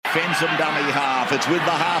Fenson dummy half. It's with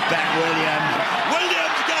the halfback, Williams.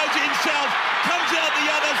 Williams goes himself, comes out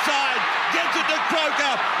the other side, gets it to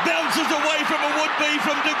Croker, bounces away from a would-be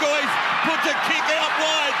from De Gois, puts a kick out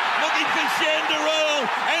wide, looking for Shander Earl,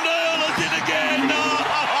 and Earl is in again. No!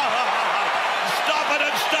 Stop it,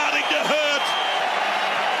 it's starting to hurt.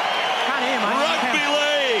 Can't hear, mate. Rugby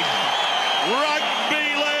league. Rugby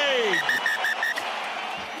league.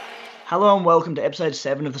 Hello and welcome to episode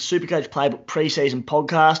 7 of the Supercoach Playbook pre-season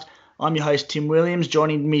podcast. I'm your host, Tim Williams.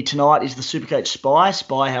 Joining me tonight is the Supercoach Spy.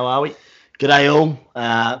 Spy, how are we? G'day all,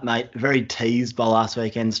 mate. Very teased by last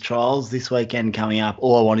weekend's trials. This weekend coming up,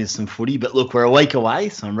 all I want is some footy. But look, we're a week away,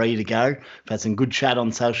 so I'm ready to go. I've had some good chat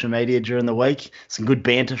on social media during the week, some good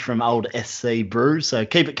banter from old SC Brew. So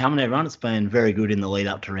keep it coming, everyone. It's been very good in the lead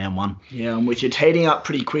up to round one. Yeah, which it's heating up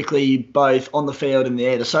pretty quickly, both on the field and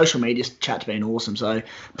there. The social media chat's been awesome, so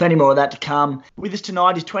plenty more of that to come. With us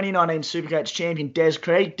tonight is 2019 Supercoach champion Des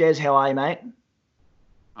Krieg. Des, how are you, mate?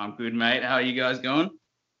 I'm good, mate. How are you guys going?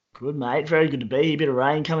 Good, mate. Very good to be here. A bit of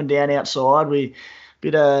rain coming down outside.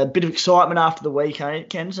 Bit of excitement after the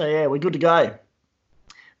weekend. So, yeah, we're good to go.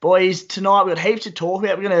 Boys, tonight we've got heaps to talk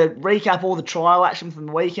about. We're going to recap all the trial action from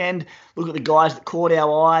the weekend, look at the guys that caught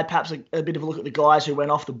our eye, perhaps a bit of a look at the guys who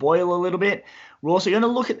went off the boil a little bit. We're also going to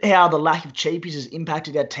look at how the lack of cheapies has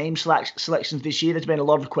impacted our team selections this year. There's been a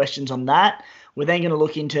lot of questions on that. We're then going to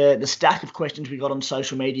look into the stack of questions we got on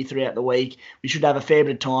social media throughout the week. We should have a fair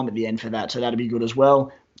bit of time at the end for that, so that'll be good as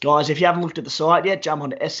well. Guys, if you haven't looked at the site yet, jump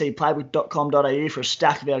onto scplaybook.com.au for a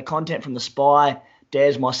stack of our content from the Spy,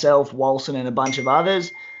 Des, myself, Walson, and a bunch of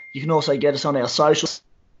others. You can also get us on our social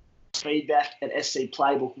feedback at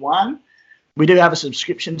scplaybook1. We do have a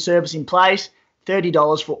subscription service in place,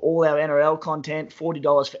 $30 for all our NRL content,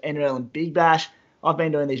 $40 for NRL and Big Bash. I've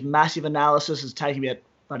been doing these massive analyses. It's taking me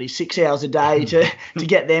about 6 hours a day to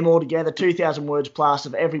get them all together, 2,000 words plus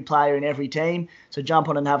of every player in every team. So jump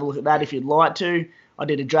on and have a look at that if you'd like to. I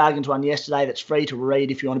did a Dragons one yesterday that's free to read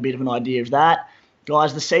if you want a bit of an idea of that.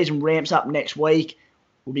 Guys, the season ramps up next week.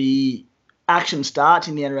 Action starts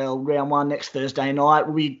in the NRL round 1 next Thursday night.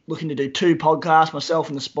 We'll be looking to do 2 podcasts, myself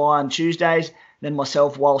and the Spy on Tuesdays, then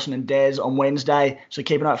myself, Walson and Des on Wednesday. So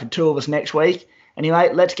keep an eye out for 2 of us next week. Anyway,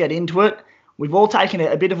 let's get into it. We've all taken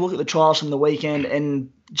a bit of a look at the trials from the weekend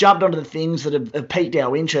and jumped onto the things that have piqued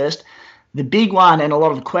our interest. The big one, and a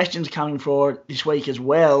lot of questions coming for it this week as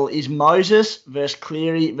well, is Moses versus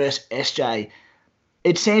Cleary versus SJ.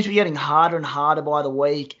 It seems to be getting harder and harder by the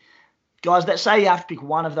week. Guys, let's say you have to pick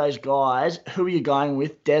one of those guys. Who are you going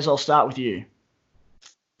with? Des, I'll start with you.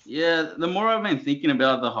 Yeah, the more I've been thinking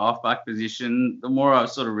about the halfback position, the more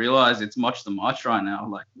I've sort of realised it's much the much right now.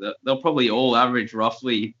 Like they'll probably all average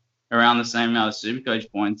roughly around the same amount of Supercoach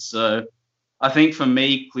points. So I think for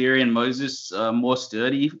me, Cleary and Moses are more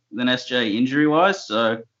sturdy than SJ injury-wise.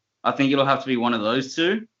 So I think it'll have to be one of those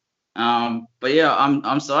two. But yeah,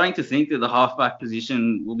 I'm starting to think that the halfback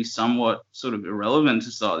position will be somewhat sort of irrelevant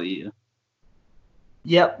to start the year.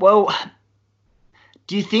 Yeah, well,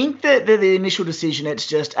 do you think that the initial decision, it's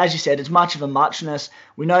just, as you said, it's much of a muchness.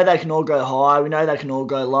 We know they can all go high. We know they can all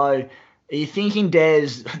go low. Are you thinking, Des,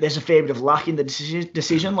 there's a fair bit of luck in the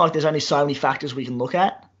decision? Like there's only so many factors we can look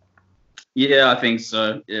at? Yeah, I think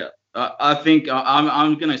so. Yeah, I think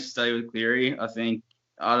I'm going to stay with Cleary. I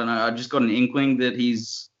don't know. I just got an inkling that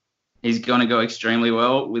he's going to go extremely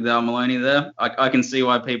well without Maloney there. I can see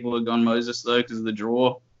why people have gone Moses though because of the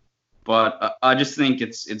draw, but I just think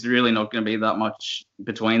it's really not going to be that much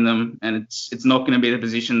between them, and it's not going to be the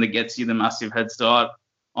position that gets you the massive head start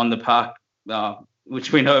on the pack,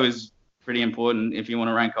 which we know is pretty important if you want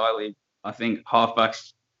to rank highly. I think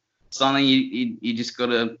halfbacks something you just got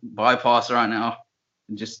to bypass right now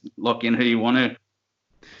and just lock in who you want to.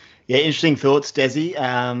 Yeah, interesting thoughts,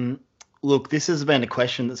 Desi. Look, this has been a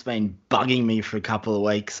question that's been bugging me for a couple of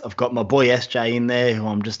weeks. I've got my boy SJ in there, who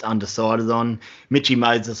I'm just undecided on. Mitchy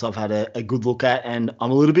Moses, I've had a good look at, and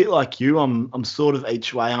I'm a little bit like you. I'm sort of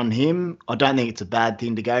each way on him. I don't think it's a bad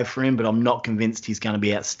thing to go for him, but I'm not convinced he's going to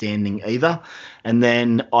be outstanding either. And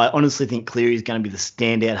then I honestly think Cleary is going to be the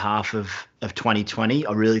standout half of 2020.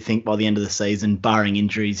 I really think by the end of the season, barring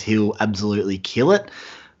injuries, he'll absolutely kill it.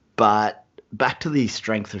 But back to the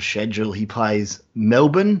strength of schedule, he plays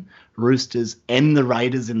Melbourne, Roosters and the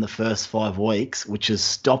Raiders in the first 5 weeks, which is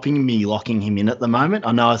stopping me locking him in at the moment.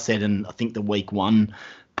 I know I said in, I think, the week 1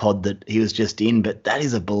 pod that he was just in, but that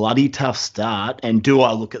is a bloody tough start. And do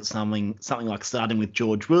I look at something like starting with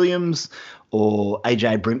George Williams or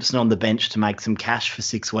AJ Brimson on the bench to make some cash for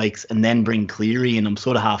 6 weeks and then bring Cleary in? I'm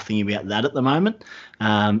sort of half thinking about that at the moment.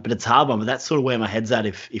 But it's a hard one, but that's sort of where my head's at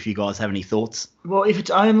if you guys have any thoughts. Well, if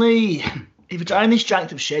it's only if it's only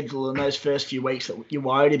strength of schedule in those first few weeks that you're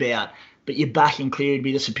worried about, but you're backing Cleary to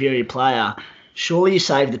be the superior player, surely you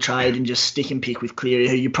save the trade and just stick and pick with Cleary,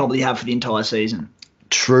 who you probably have for the entire season.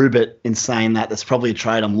 True, but in saying that, that's probably a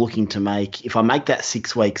trade I'm looking to make. If I make that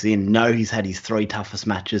 6 weeks in, know he's had his 3 toughest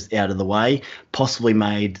matches out of the way, possibly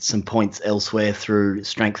made some points elsewhere through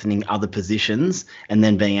strengthening other positions, and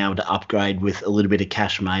then being able to upgrade with a little bit of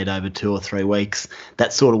cash made over 2 or 3 weeks.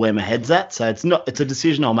 That's sort of where my head's at. So it's a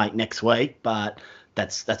decision I'll make next week, but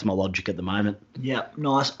that's my logic at the moment. Yeah,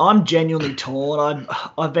 nice. I'm genuinely torn.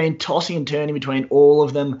 I've been tossing and turning between all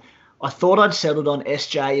of them. I thought I'd settled on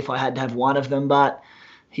SJ if I had to have one of them, but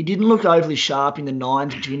he didn't look overly sharp in the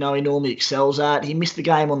 9s, which we know he normally excels at. He missed the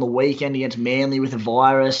game on the weekend against Manly with a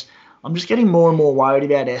virus. I'm just getting more and more worried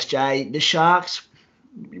about SJ. The Sharks,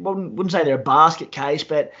 wouldn't say they're a basket case,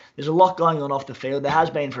 but there's a lot going on off the field. There has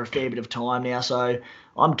been for a fair bit of time now, so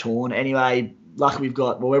I'm torn. Anyway, lucky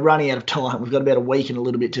we're running out of time. We've got about a week and a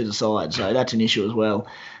little bit to decide, so that's an issue as well.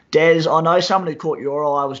 Des, I know someone who caught your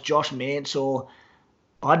eye was Josh Mansour.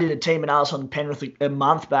 I did a team analysis on Penrith a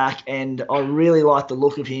month back, and I really liked the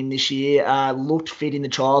look of him this year. Looked fit in the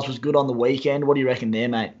trials, was good on the weekend. What do you reckon there,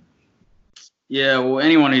 mate? Yeah, well,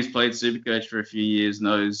 anyone who's played Supercoach for a few years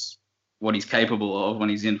knows what he's capable of when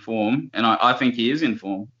he's in form, and I think he is in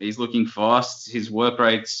form. He's looking fast. His work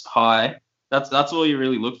rate's high. That's all you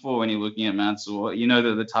really look for when you're looking at Mansour. You know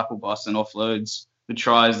that the tackle busts and offloads, the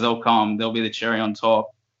tries, they'll come. They'll be the cherry on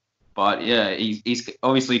top. But yeah, he's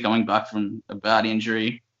obviously coming back from a bad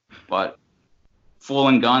injury. But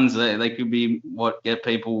fallen guns, they could be what get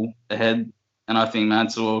people ahead. And I think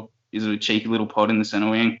Mansour is a cheeky little pod in the centre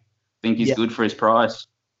wing. I think he's good for his price.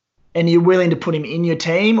 And you're willing to put him in your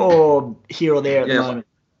team or here or there at the moment?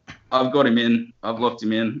 I've got him in. I've locked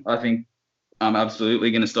him in. I think I'm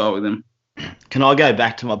absolutely going to start with him. Can I go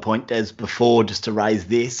back to my point, Des, before just to raise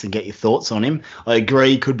this and get your thoughts on him? I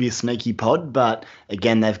agree, could be a sneaky pod, but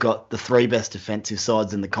again, they've got the 3 best defensive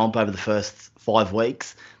sides in the comp over the first 5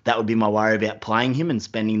 weeks. That would be my worry about playing him and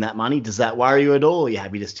spending that money. Does that worry you at all, or are you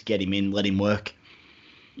happy just to get him in, let him work?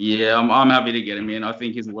 Yeah, I'm happy to get him in. I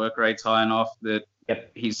think his work rate's high enough that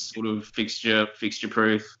he's sort of fixture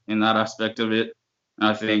proof in that aspect of it. And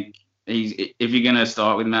I think if you're going to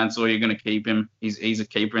start with Mansour, you're going to keep him. He's a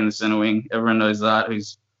keeper in the centre wing. Everyone knows that.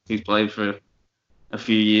 Who's played for a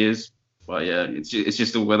few years. But yeah, it's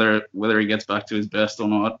just whether he gets back to his best or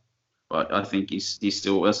not. But I think he's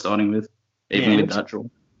still worth starting with, even with that draw.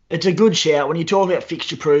 It's a good shout. When you talk about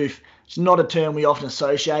fixture proof, it's not a term we often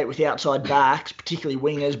associate with outside backs, particularly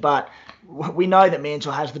wingers, but we know that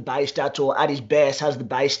Mansour has the base stats, or at his best has the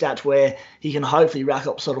base stats where he can hopefully rack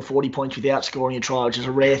up sort of 40 points without scoring a try, which is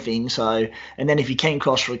a rare thing. So, and then if he can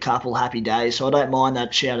cross for a couple, happy days. So I don't mind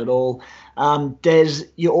that shout at all. Des,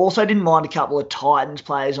 you also didn't mind a couple of Titans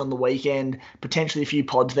players on the weekend, potentially a few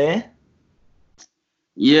pods there?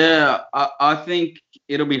 Yeah, I think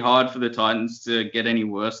it'll be hard for the Titans to get any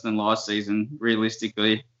worse than last season,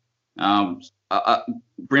 realistically.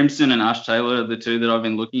 Brimson and Ash Taylor are the 2 that I've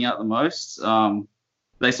been looking at the most.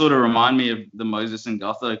 They sort of remind me of the Moses and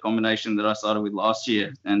Gutho combination that I started with last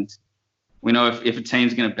year. And we know if a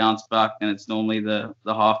team's going to bounce back, then it's normally the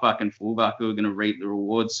halfback and fullback who are going to reap the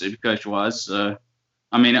rewards Supercoach-wise. So,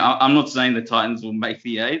 I mean, I'm not saying the Titans will make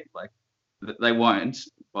the 8. Like, they won't.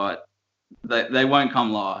 But they won't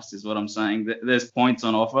come last is what I'm saying. There's points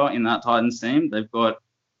on offer in that Titans team.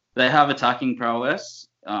 They have attacking prowess.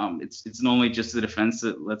 It's normally just the defense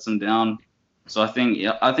that lets them down. So I think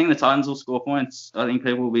the Titans will score points. I think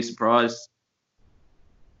people will be surprised.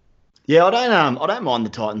 Yeah, I don't mind the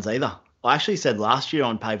Titans either. I actually said last year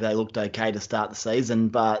on paper they looked okay to start the season,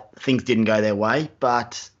 but things didn't go their way.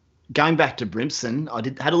 But going back to Brimson,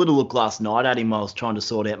 had a little look last night at him while I was trying to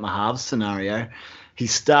sort out my halves scenario. He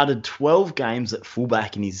started 12 games at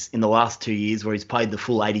fullback in the last 2 years where he's played the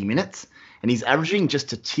full 80 minutes. And he's averaging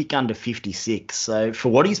just a tick under 56. So for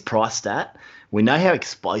what he's priced at, we know how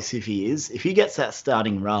explosive he is. If he gets that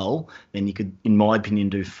starting role, then you could, in my opinion,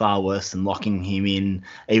 do far worse than locking him in,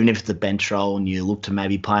 even if it's a bench role and you look to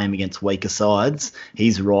maybe play him against weaker sides.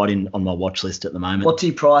 He's right on my watch list at the moment. What's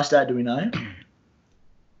he priced at, do we know?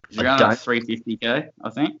 He's around 350k, I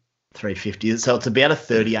think. 350. So it's about a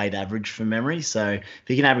 38 average from memory. So if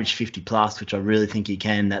he can average 50 plus, which I really think he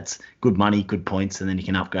can, that's good money, good points, and then you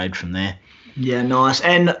can upgrade from there. Yeah, nice.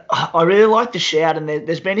 And I really like the shout, and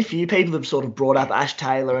there's been a few people that have sort of brought up Ash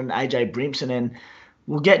Taylor and AJ Brimson, and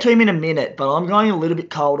we'll get to him in a minute, but I'm going a little bit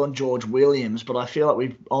cold on George Williams, but I feel like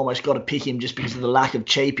we've almost got to pick him just because of the lack of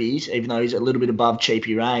cheapies, even though he's a little bit above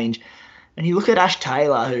cheapie range. And you look at Ash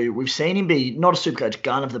Taylor, who we've seen him be not a Supercoach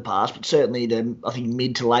gun of the past, but certainly I think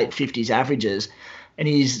mid to late 50s averages. and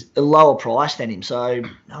he's a lower price than him. So,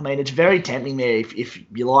 I mean, it's very tempting there if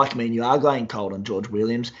you like me and you are going cold on George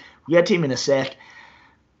Williams. We'll get to him in a sec.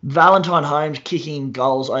 Valentine Holmes kicking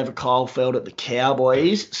goals over Kyle Feld at the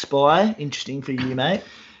Cowboys. Spy, interesting for you, mate.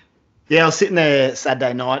 Yeah, I was sitting there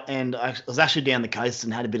Saturday night and I was actually down the coast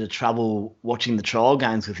and had a bit of trouble watching the trial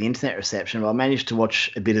games with the internet reception, but I managed to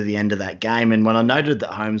watch a bit of the end of that game. And when I noted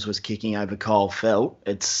that Holmes was kicking over Kyle Felt,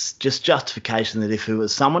 it's just justification that if it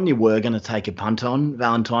was someone you were going to take a punt on,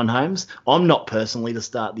 Valentine Holmes, I'm not personally to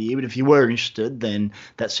start the year, but if you were interested, then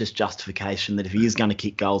that's just justification that if he is going to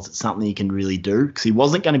kick goals, it's something he can really do. Because he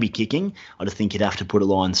wasn't going to be kicking. I just think he'd have to put a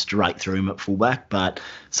line straight through him at fullback. But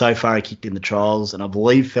so far he kicked in the trials, and I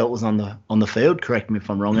believe Felt was on the field. Correct me if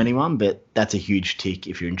I'm wrong, anyone, but that's a huge tick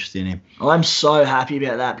if you're interested in him. I'm so happy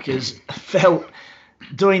about that because Felt,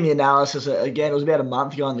 doing the analysis, again, it was about a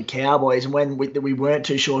month ago on the Cowboys, and when we weren't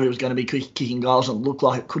too sure who was going to be kicking goals, and it looked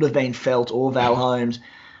like it could have been Felt or Val Holmes.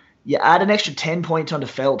 You add an extra 10 points onto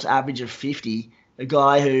Felt's average of 50, a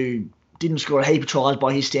guy who didn't score a heap of tries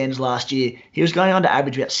by his standards last year. He was going on to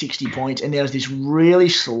average about 60 points, and there was this really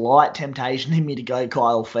slight temptation in me to go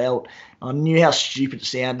Kyle Felt. I knew how stupid it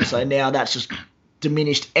sounded, so now that's just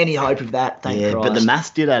diminished any hope of that, thank Christ. But the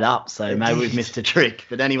maths did add up, so maybe we've missed a trick.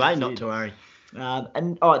 But anyway, not to worry.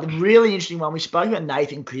 And all right, the really interesting one, we spoke about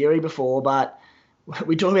Nathan Cleary before, but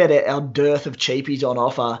we talked about our dearth of cheapies on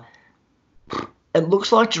offer. It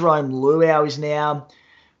looks like Jerome Luau is now,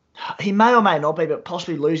 he may or may not be, but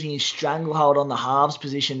possibly losing his stranglehold on the halves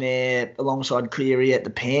position there alongside Cleary at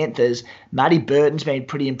the Panthers. Matty Burton's been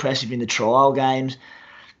pretty impressive in the trial games.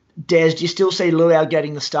 Des, do you still see Luau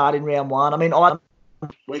getting the start in round one? I mean,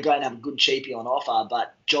 we're going to have a good cheapie on offer,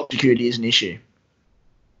 but job security is an issue.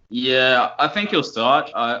 Yeah, I think he'll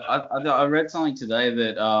start. I read something today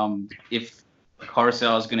that if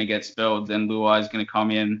Coruscant is going to get spelled, then Luai is going to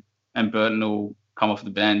come in and Burton will come off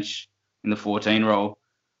the bench in the 14 role.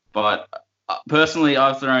 But personally,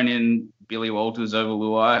 I've thrown in Billy Walters over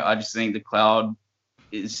Luai. I just think the cloud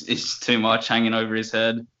is too much hanging over his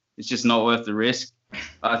head. It's just not worth the risk.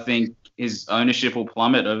 I think his ownership will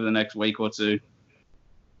plummet over the next week or two.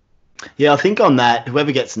 Yeah, I think on that,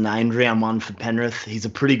 whoever gets named round one for Penrith, he's a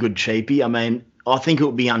pretty good cheapie. I mean, I think it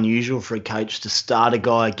would be unusual for a coach to start a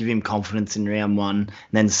guy, give him confidence in round one, and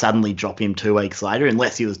then suddenly drop him 2 weeks later,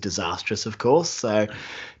 unless he was disastrous, of course. So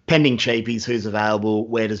pending cheapies, who's available,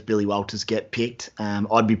 where does Billy Walters get picked?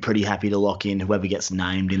 I'd be pretty happy to lock in whoever gets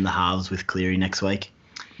named in the halves with Cleary next week.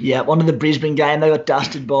 Yeah, one of the Brisbane game, they got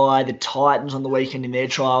dusted by the Titans on the weekend in their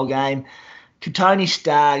trial game. Tony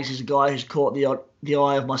Staggs is a guy who's caught the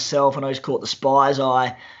eye of myself. I know he's caught the spy's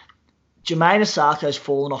eye. Jermaine Asako's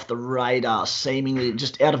fallen off the radar, seemingly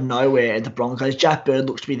just out of nowhere at the Broncos. Jack Bird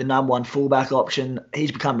looks to be the number one fullback option.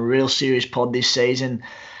 He's become a real serious pod this season.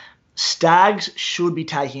 Staggs should be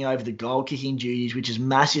taking over the goal-kicking duties, which is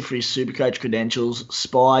massive for his Supercoach credentials.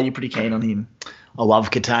 Spy, you're pretty keen on him. I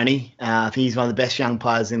love Katoni. I think he's one of the best young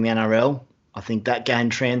players in the NRL. I think that game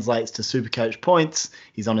translates to Supercoach points.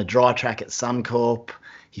 He's on a dry track at Suncorp.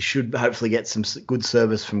 He should hopefully get some good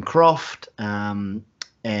service from Croft and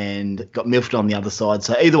got Milford on the other side.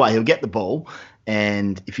 So either way, he'll get the ball.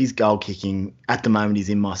 And if he's goal kicking, at the moment he's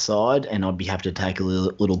in my side, and I'd be happy to take a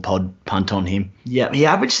little punt on him. Yeah, he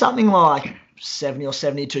averaged something like 70 or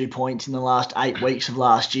 72 points in the last 8 weeks of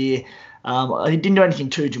last year. He didn't do anything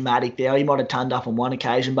too dramatic there. He might have turned up on one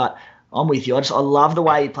occasion, but I'm with you. I love the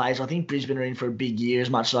way he plays. I think Brisbane are in for a big year, as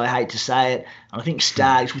much as I hate to say it. And I think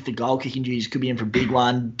Staggs, with the goal-kicking duties, could be in for a big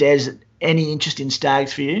one. Des, any interest in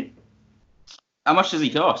Staggs for you? How much does he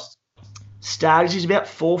cost? Staggs is about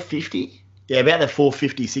 $450. Yeah, about the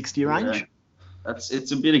 450-60 range. Yeah.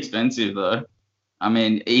 It's a bit expensive, though. I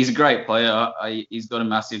mean, he's a great player. He's got a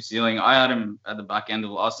massive ceiling. I had him at the back end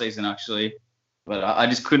of last season, actually. But I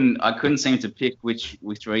just couldn't seem to pick which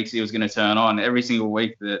weeks he was going to turn on. Every single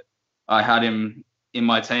week that I had him in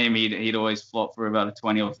my team, he'd always flop for about a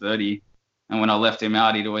 20 or 30. And when I left him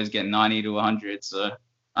out, he'd always get 90 to 100. So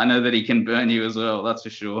I know that he can burn you as well, that's for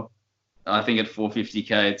sure. I think at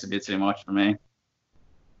 450K, it's a bit too much for me.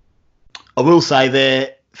 I will say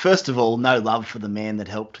there, first of all, no love for the man that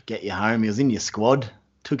helped get you home. He was in your squad,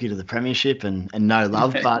 took you to the premiership, and no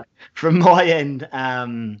love. But from my end,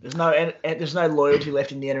 there's no loyalty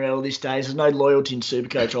left in the NRL these days. There's no loyalty in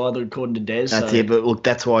Supercoach either, according to Des. That's it. But look,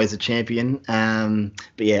 that's why he's a champion.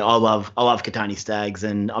 But yeah, I love Katoni Staggs,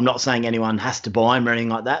 and I'm not saying anyone has to buy him or anything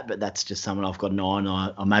like that. But that's just someone I've got an eye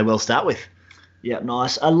on. I may well start with. Yeah,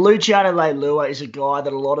 nice. Luciano Leilua is a guy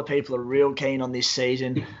that a lot of people are real keen on this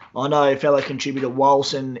season. I know fellow contributor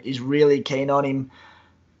Walson is really keen on him.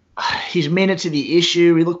 His minutes are the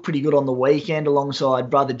issue. He looked pretty good on the weekend alongside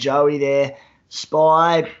brother Joey there.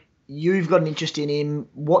 Spy, you've got an interest in him.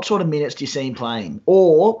 What sort of minutes do you see him playing?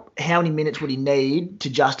 Or how many minutes would he need to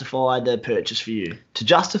justify the purchase for you? To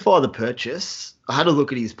justify the purchase, I had a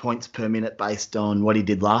look at his points per minute based on what he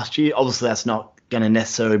did last year. Obviously, that's not going to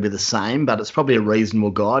necessarily be the same, but it's probably a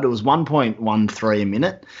reasonable guide. It was 1.13 a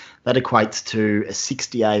minute. That equates to a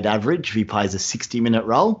 68 average if he plays a 60-minute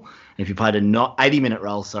role. And if he played a 80-minute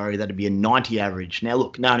role, that'd be a 90 average. Now,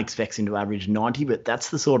 look, no one expects him to average 90, but that's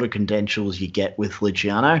the sort of credentials you get with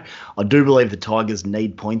Luciano. I do believe the Tigers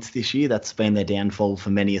need points this year. That's been their downfall for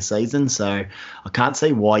many a season. So I can't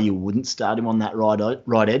see why you wouldn't start him on that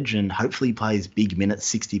right edge, and hopefully he plays big minutes,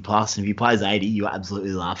 60 plus. And if he plays 80, you're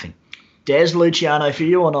absolutely laughing. Des, Luciano for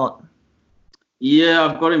you or not? Yeah,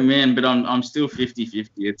 I've got him in, but I'm still 50-50.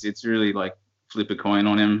 It's really like flip a coin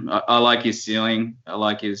on him. I like his ceiling. I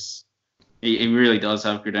like his. He really does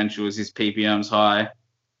have credentials. His PPM's high.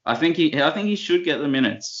 I think he should get the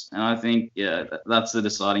minutes, and I think that's the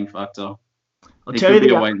deciding factor. I'll tell you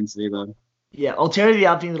the wait and see though. Yeah, I'll tell you the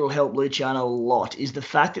other thing that'll help Luciano a lot is the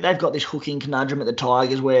fact that they've got this hooking conundrum at the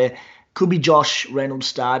Tigers where it could be Josh Reynolds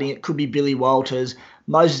starting, it could be Billy Walters.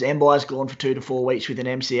 Moses Mbai's gone for 2 to 4 weeks with an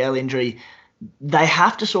MCL injury. They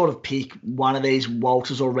have to sort of pick one of these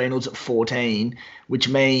Walters or Reynolds at 14, which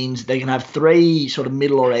means they can have 3 sort of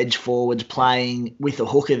middle or edge forwards playing with a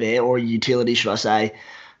hooker there, or a utility, should I say.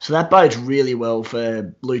 So that bodes really well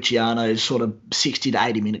for Luciano's sort of 60 to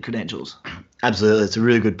 80 minute credentials. Absolutely, it's a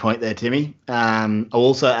really good point there, Timmy. I'll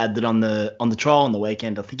also add that on the trial on the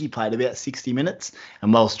weekend, I think he played about 60 minutes,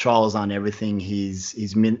 and whilst trials aren't everything,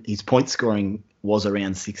 his point scoring was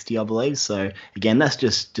around 60, I believe. So again, that's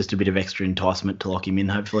just a bit of extra enticement to lock him in,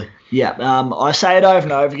 hopefully. Yeah, I say it over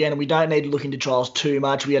and over again, and we don't need to look into trials too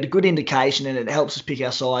much. We had a good indication, and it helps us pick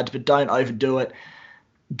our sides, but don't overdo it.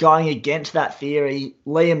 Going against that theory,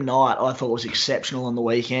 Liam Knight, I thought was exceptional on the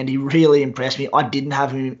weekend. He really impressed me. I didn't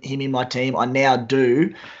have him in my team. I now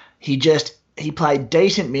do. He played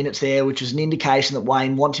decent minutes there, which was an indication that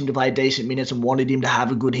Wayne wants him to play decent minutes and wanted him to have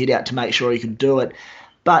a good hit out to make sure he could do it.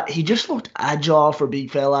 But he just looked agile for a big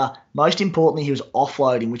fella. Most importantly, he was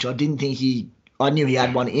offloading, which I didn't think I knew he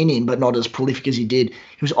had one in him, but not as prolific as he did.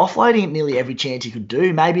 He was offloading at nearly every chance he could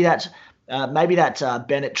do. Maybe that's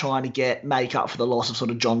Bennett trying to make up for the loss of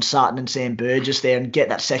sort of John Sutton and Sam Burgess there and get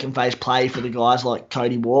that second phase play for the guys like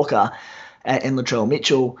Cody Walker and Latrell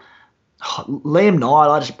Mitchell. Liam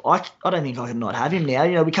Knight, I don't think I can not have him now.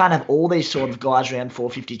 You know, we can't have all these sort of guys around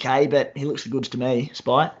 450k, but he looks the goods to me,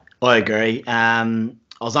 Spy. I agree.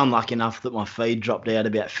 I was unlucky enough that my feed dropped out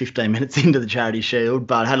about 15 minutes into the Charity Shield,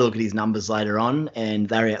 but I had a look at his numbers later on, and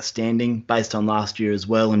they're outstanding based on last year as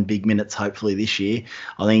well, and big minutes hopefully this year.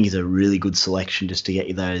 I think he's a really good selection just to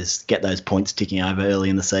get those points ticking over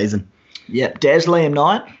early in the season. Yep, Des, Liam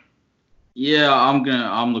Knight. Yeah,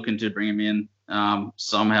 I'm looking to bring him in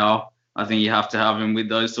somehow. I think you have to have him with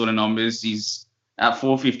those sort of numbers. He's at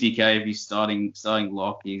 450k if he's starting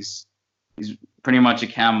lock. He's pretty much a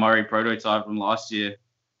Cam Murray prototype from last year.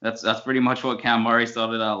 That's pretty much what Cam Murray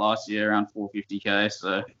started at last year, around 450k.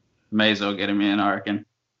 So may as well get him in, I reckon.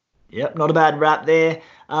 Yep, not a bad wrap there.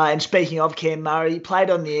 And speaking of Cam Murray, he played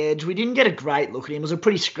on the edge. We didn't get a great look at him. It was a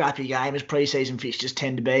pretty scrappy game, as pre-season fixtures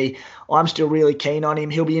tend to be. I'm still really keen on him.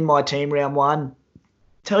 He'll be in my team round 1.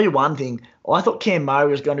 Tell you one thing, I thought Cam Murray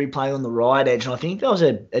was going to be playing on the right edge, and I think that was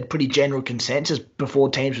a pretty general consensus before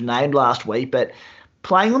teams were named last week. But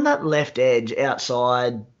playing on that left edge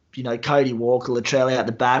outside, you know, Cody Walker, Latrell out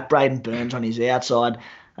the back, Braden Burns on his outside,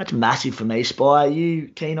 that's massive for me, Spy. Are you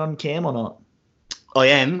keen on Cam or not? I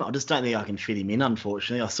am. I just don't think I can fit him in,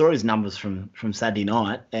 unfortunately. I saw his numbers from Saturday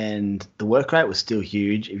night, and the work rate was still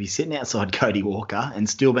huge. If he's sitting outside Cody Walker and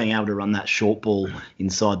still being able to run that short ball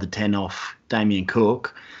inside the 10 off Damien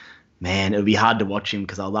Cook, man, it would be hard to watch him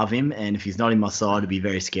because I love him, and if he's not in my side, it'd be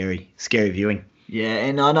very scary viewing. Yeah,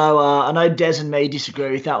 and I know Des and me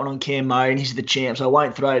disagree with that one on Cam Murray, and he's the champ, so I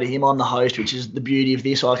won't throw to him. I'm the host, which is the beauty of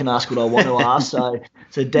this. I can ask what I want to ask.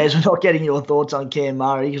 So Des, we're not getting your thoughts on Cam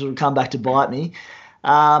Murray because it'll come back to bite me.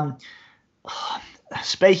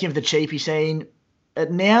 Speaking of the cheapie scene,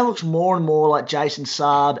 it now looks more and more like Jason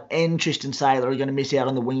Saab and Tristan Saylor are going to miss out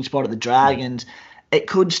on the wing spot at the Dragons. It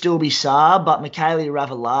could still be Saab, but Michaeli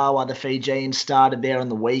Ravalawa, the Fijian, started there on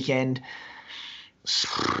the weekend.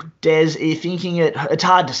 Des, are you thinking it's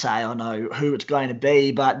hard to say, I know, who it's going to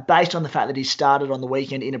be, but based on the fact that he started on the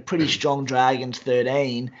weekend in a pretty strong Dragons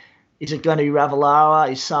 13, is it going to be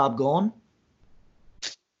Ravalawa? Is Saab gone?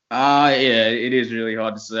 Yeah, it is really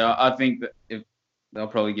hard to say. I think that if they'll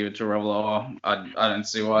probably give it to Ravalawa. I don't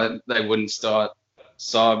see why they wouldn't start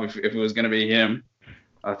Saab if it was going to be him.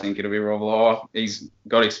 I think it'll be Ravalawa. He's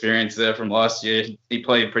got experience there from last year. He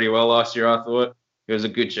played pretty well last year, I thought. He was a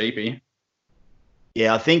good cheapie.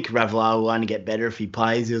 Yeah, I think Ravalawa will only get better if he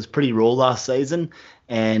plays. He was pretty raw last season.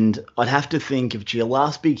 And I'd have to think if it's your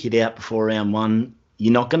last big hit out before round one,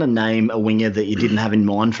 you're not going to name a winger that you didn't have in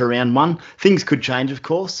mind for round one. Things could change, of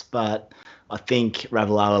course, but I think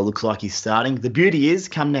Ravalawa looks like he's starting. The beauty is,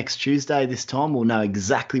 come next Tuesday this time, we'll know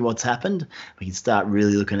exactly what's happened. We can start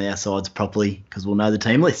really looking at our sides properly because we'll know the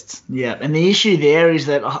team lists. Yeah, and the issue there is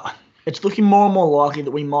that it's looking more and more likely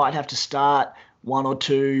that we might have to start one or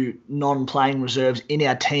two non-playing reserves in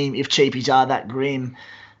our team if cheapies are that grim.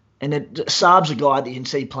 And Saab's a guy that you can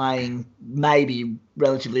see playing maybe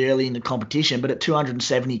relatively early in the competition, but at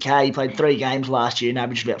 270k, he played 3 games last year and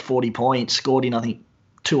averaged about 40 points, scored in, I think,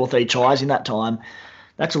 2 or 3 tries in that time.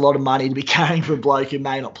 That's a lot of money to be carrying for a bloke who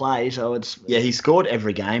may not play. So it's he scored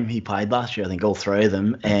every game he played last year. I think all 3 of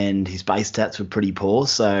them, and his base stats were pretty poor.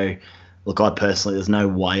 So, look, I personally, there's no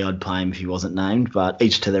way I'd play him if he wasn't named. But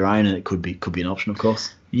each to their own, and it could be an option, of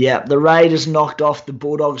course. Yeah, the Raiders knocked off the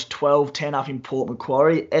Bulldogs 12-10 up in Port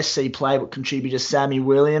Macquarie. SC Playbook contributor Sammy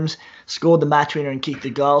Williams scored the match winner and kicked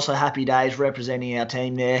the goal. So happy days representing our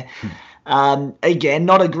team there. Again,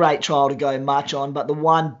 not a great trial to go much on, but the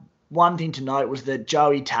one thing to note was that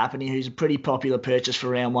Joey Tapani, who's a pretty popular purchase for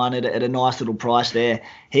round one at a nice little price there,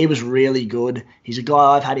 he was really good. He's a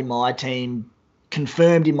guy I've had in my team,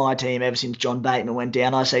 confirmed in my team ever since John Bateman went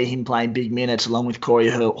down. I see him playing big minutes along with Corey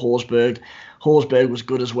Horsburgh. Horsburgh was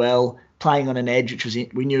good as well, playing on an edge,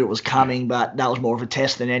 which we knew it was coming, but that was more of a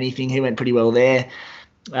test than anything. He went pretty well there.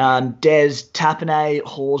 Des, Tapani,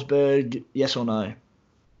 Horsburgh, yes or no?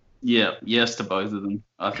 Yeah, yes to both of them.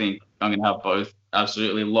 I think I'm going to have both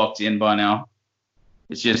absolutely locked in by now.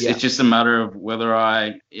 It's just a matter of whether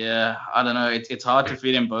I don't know. It's hard to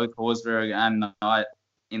fit in both Horsburgh and Knight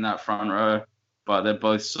in that front row, but they're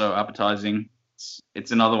both so appetizing.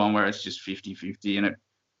 It's another one where it's just 50-50, and it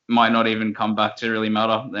might not even come back to really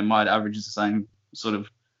matter. They might average the same sort of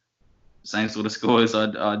scores,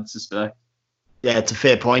 I'd suspect. Yeah, it's a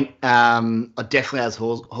fair point. I definitely has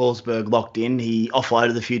Horsburgh locked in. He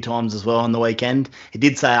offloaded a few times as well on the weekend. He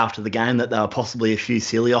did say after the game that there were possibly a few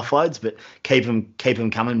silly offloads, but keep him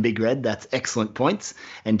coming, Big Red. That's excellent points.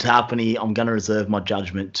 And Tarpany, I'm going to reserve my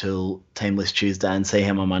judgment till Team List Tuesday and see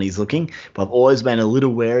how my money's looking. But I've always been a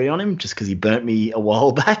little wary on him just because he burnt me a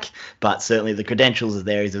while back. But certainly the credentials are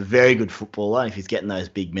there. He's a very good footballer. If he's getting those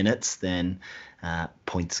big minutes, then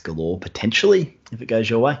points galore potentially if it goes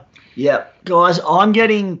your way. Yeah, guys,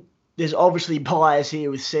 there's obviously bias here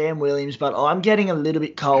with Sam Williams, but I'm getting a little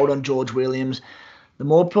bit cold on George Williams. The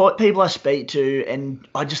more people I speak to, and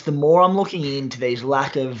the more I'm looking into these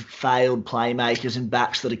lack of failed playmakers and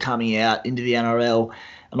backs that are coming out into the NRL,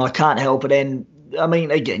 and I can't help it. And, I mean,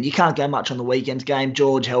 again, you can't go much on the weekend's game.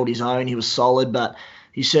 George held his own. He was solid, but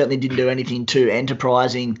he certainly didn't do anything too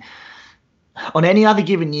enterprising. On any other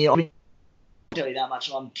given year, tell you that much.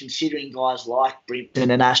 I'm considering guys like Brimpton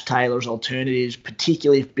and Ash Taylor as alternatives,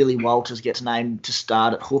 particularly if Billy Walters gets named to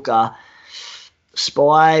start at hooker.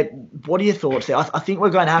 Spy, what are your thoughts there? I think we're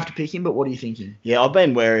going to have to pick him, but what are you thinking? Yeah, I've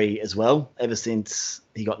been wary as well ever since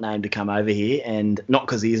he got named to come over here, and not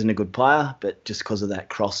because he isn't a good player, but just because of that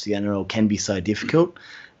cross the NRL can be so difficult.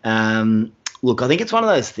 Look, I think it's one of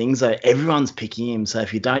those things though, everyone's picking him, so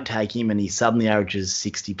if you don't take him and he suddenly averages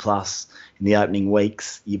 60 plus in the opening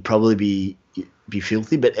weeks, you'd probably be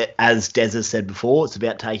filthy. But as Des has said before, it's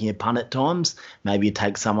about taking a punt at times. Maybe you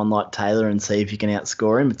take someone like Taylor and see if you can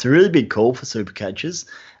outscore him. It's a really big call for super coaches.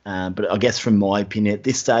 But I guess from my opinion, at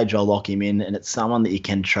this stage, I'll lock him in, and it's someone that you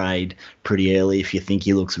can trade pretty early if you think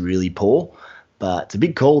he looks really poor. But it's a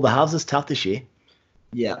big call. The halves is tough this year.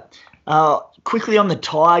 Yeah. Quickly on the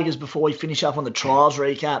Tigers before we finish up on the trials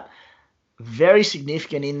recap, very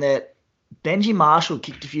significant in that Benji Marshall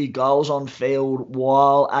kicked a few goals on field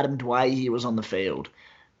while Adam Dwayne was on the field,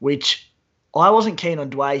 which I wasn't keen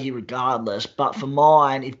on Dwayne regardless, but for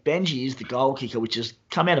mine, if Benji is the goal kicker, which has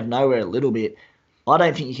come out of nowhere a little bit, I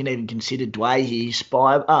don't think you can even consider Dwayne.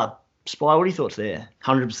 Spy, what are your thoughts there?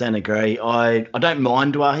 100% agree. I don't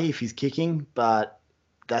mind Dwayne if he's kicking, but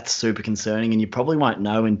that's super concerning, and you probably won't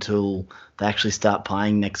know until they actually start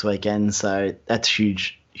playing next weekend. So that's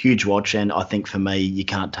huge watch, and I think for me, you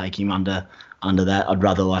can't take him under that. I'd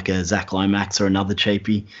rather like a Zach Lomax or another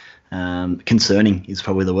cheapie. Concerning is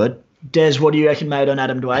probably the word. Des, what do you reckon, mate, on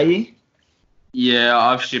Adam Dwayne? Yeah,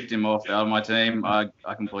 I've shipped him off out of my team. I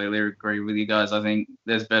completely agree with you guys. I think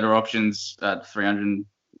there's better options at 320k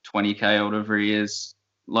or whatever he is.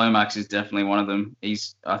 Lomax is definitely one of them.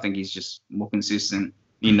 I think he's just more consistent.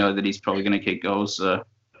 You know that he's probably going to kick goals, so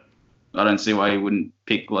I don't see why he wouldn't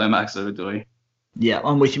pick Lomax over Dewey. Yeah,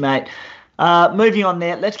 I'm with you, mate. Moving on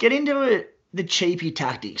now, let's get into the cheapie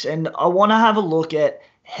tactics. And I want to have a look at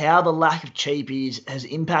how the lack of cheapies has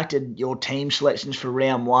impacted your team selections for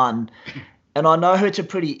round one. And I know it's a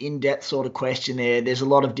pretty in-depth sort of question there. There's a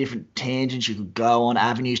lot of different tangents you could go on,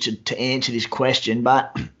 avenues to answer this question.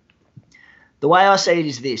 But the way I see it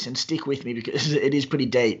is this, and stick with me because it is pretty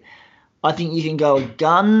deep. I think you can go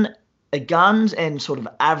a guns and sort of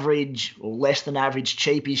average or less than average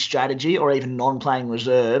cheapie strategy, or even non-playing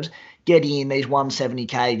reserves, getting in these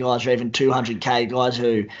 170k guys or even 200k guys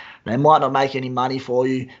who they might not make any money for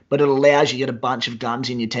you, but it allows you to get a bunch of guns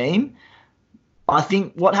in your team. I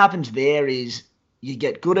think what happens there is you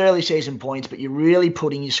get good early season points, but you're really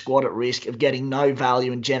putting your squad at risk of getting no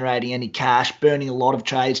value and generating any cash, burning a lot of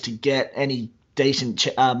trades to get any decent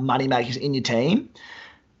money makers in your team.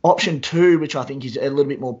 Option two, which I think is a little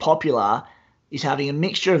bit more popular, is having a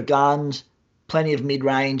mixture of guns, plenty of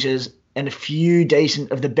mid-ranges, and a few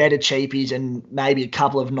decent of the better cheapies and maybe a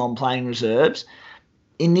couple of non-playing reserves.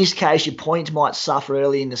 In this case, your points might suffer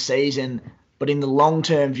early in the season, but in the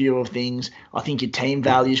long-term view of things, I think your team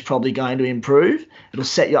value is probably going to improve. It'll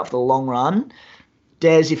set you up for the long run.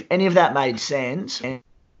 Des, if any of that made sense, and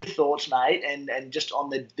thoughts, mate, and just on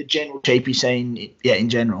the general cheapie scene, in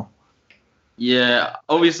general. Yeah,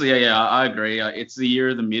 obviously, yeah, I agree. It's the year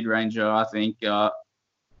of the mid-ranger. I think there's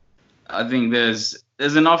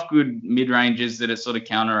enough good mid-rangers that it sort of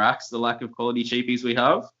counteracts the lack of quality cheapies we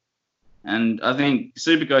have. And I think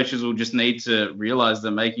super coaches will just need to realize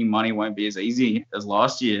that making money won't be as easy as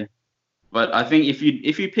last year. But I think if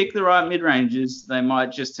you pick the right mid-rangers, they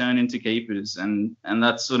might just turn into keepers, and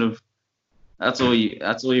that's all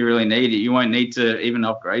you really need. You won't need to even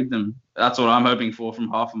upgrade them. That's what I'm hoping for from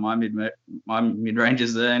half of my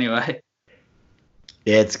mid-rangers there anyway.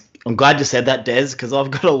 Yeah, I'm glad you said that, Des, because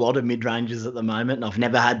I've got a lot of mid-rangers at the moment, and I've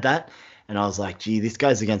never had that. And I was like, gee, this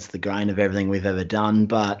goes against the grain of everything we've ever done.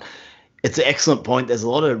 But it's an excellent point. There's a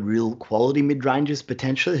lot of real quality mid-rangers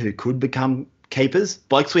potentially who could become keepers.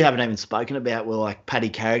 Blokes we haven't even spoken about were like Paddy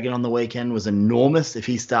Carrigan on the weekend was enormous. If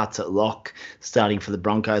he starts at lock, starting for the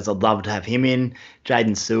Broncos, I'd love to have him in.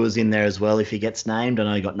 Jaden Sewer's in there as well if he gets named. I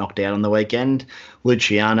know he got knocked out on the weekend.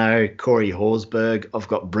 Luciano, Corey Horsburgh. I've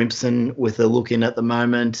got Brimson with a look in at the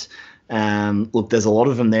moment. Look, there's a lot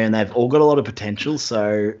of them there, and they've all got a lot of potential.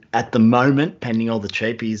 So at the moment, pending all the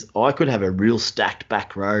cheapies, I could have a real stacked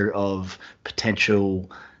back row of potential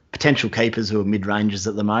keepers who are mid-rangers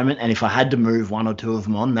at the moment. And if I had to move one or two of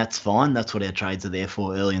them on, that's fine. That's what our trades are there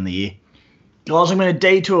for early in the year. Guys, I'm going to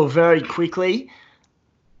detour very quickly.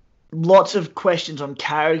 Lots of questions on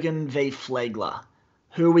Carrigan v. Flegler.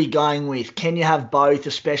 Who are we going with? Can you have both,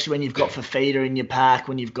 especially when you've got Fafita in your pack,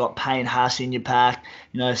 when you've got Payne Haas in your pack?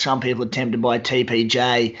 You know, some people are tempted by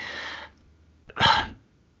TPJ.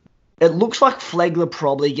 It looks like Flegler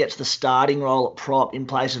probably gets the starting role at prop in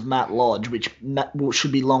place of Matt Lodge, which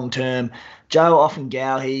should be long-term. Joe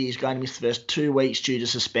Offengauhi is going to miss the first 2 weeks due to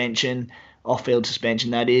suspension, off-field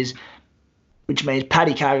suspension that is, which means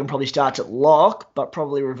Paddy Carrigan probably starts at lock, but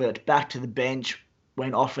probably reverts back to the bench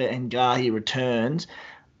when Offengauhi returns.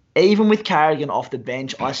 Even with Carrigan off the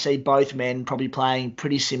bench, I see both men probably playing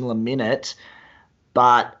pretty similar minutes,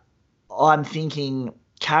 but I'm thinking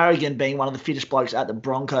Carrigan, being one of the fittest blokes at the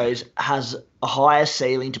Broncos, has a higher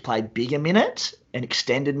ceiling to play bigger minutes and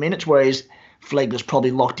extended minutes, whereas Flegler's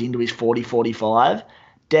probably locked into his 40-45.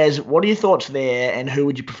 Des, what are your thoughts there, and who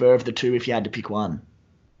would you prefer of the two if you had to pick one?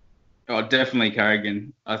 Oh, definitely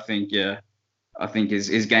Carrigan. I think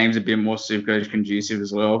his game's a bit more Supercoach conducive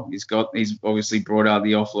as well. He's obviously brought out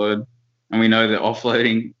the offload, and we know that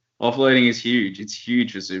offloading is huge. It's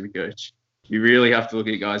huge for Supercoach. You really have to look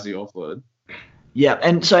at guys who offload. Yeah,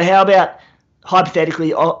 and so how about,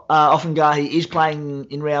 hypothetically, Offengauhi is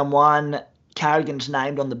playing in round one, Carrigan's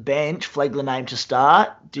named on the bench, Flegler named to start.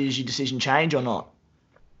 Does your decision change or not?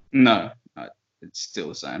 No, it's still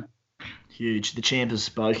the same. Huge. The champ has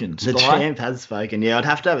spoken. The champ has spoken. Yeah, I'd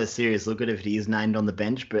have to have a serious look at it if he is named on the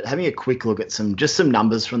bench, but having a quick look at some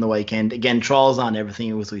numbers from the weekend. Again, trials aren't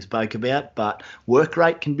everything as we spoke about, but work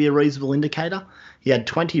rate can be a reasonable indicator. He had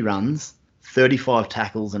 20 runs, 35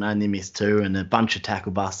 tackles and only missed 2, and a bunch of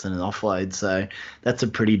tackle busts and an offload. So that's a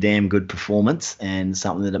pretty damn good performance and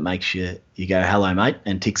something that it makes you go, hello, mate,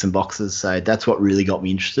 and tick some boxes. So that's what really got me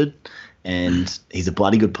interested. And he's a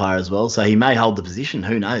bloody good player as well. So he may hold the position.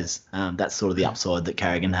 Who knows? That's sort of the upside that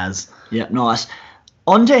Carrigan has. Yeah, nice.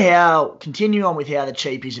 Continue on with how the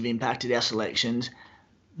cheapies have impacted our selections.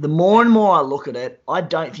 The more and more I look at it, I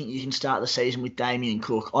don't think you can start the season with Damien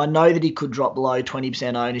Cook. I know that he could drop below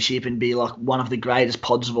 20% ownership and be like one of the greatest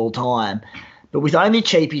pods of all time. But with only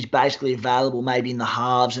cheapies basically available, maybe in the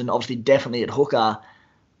halves and obviously definitely at hooker,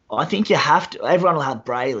 I think you have to. Everyone will have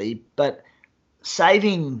Brayley, but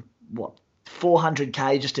saving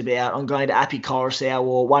 400k just about on going to Appy Coruscant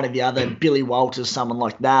or one of the other Billy Walters, someone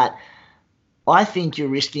like that. I think you're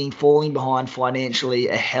risking falling behind financially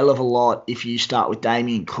a hell of a lot if you start with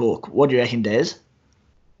Damien Cook. What do you reckon, Des?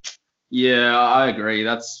 Yeah, I agree.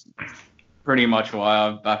 That's pretty much why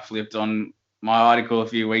I've backflipped on my article a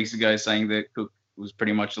few weeks ago saying that Cook was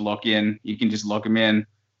pretty much a lock in. You can just lock him in.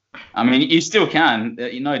 I mean, you still can,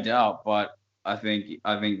 no doubt, but I think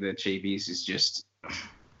the cheapies is just,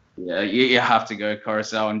 yeah, you have to go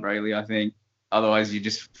Coruscant and Brayley, I think. Otherwise, you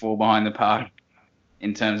just fall behind the pack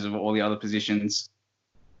in terms of all the other positions.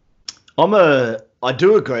 I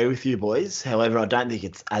do agree with you, boys. However, I don't think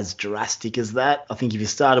it's as drastic as that. I think if you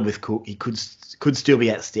started with Cook, he could still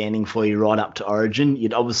be outstanding for you right up to Origin.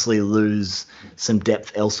 You'd obviously lose some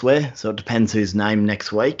depth elsewhere, so it depends who's named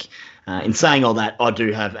next week. In saying all that, I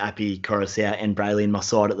do have Appy, Coruscant and Brayley in my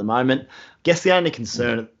side at the moment. I guess the only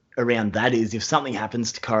concern around that is if something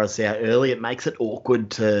happens to Coruscant early, it makes it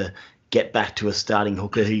awkward to get back to a starting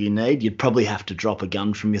hooker who you need. You'd probably have to drop a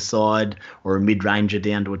gun from your side or a mid-ranger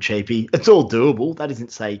down to a cheapie. It's all doable. That isn't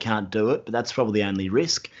to say you can't do it, but that's probably the only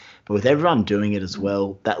risk. But with everyone doing it as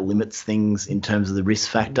well, that limits things in terms of the risk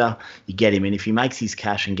factor. You get him in. If he makes his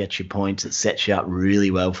cash and gets your points, it sets you up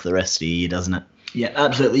really well for the rest of the year, doesn't it? Yeah,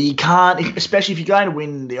 absolutely. You can't, especially if you're going to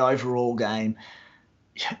win the overall game,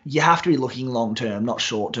 you have to be looking long-term, not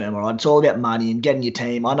short-term, all right? It's all about money and getting your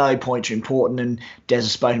team. I know points are important, and Des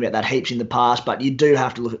has spoken about that heaps in the past, but you do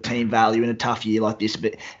have to look at team value in a tough year like this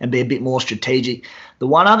and be a bit more strategic. The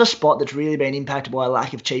one other spot that's really been impacted by a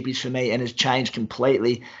lack of cheapies for me and has changed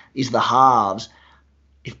completely is the halves.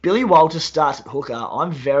 If Billy Walters starts at hooker,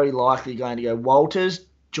 I'm very likely going to go Walters,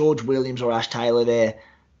 George Williams or Ash Taylor there,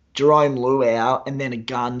 Jerome Luau, and then a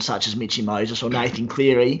gun such as Mitchy Moses or Nathan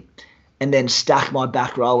Cleary, and then stack my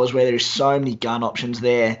back rowers where there's so many gun options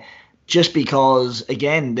there, just because,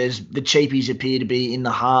 again, there's the cheapies appear to be in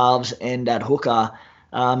the halves and at hooker.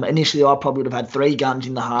 Initially, I probably would have had 3 guns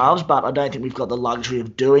in the halves, but I don't think we've got the luxury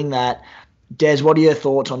of doing that. Des, what are your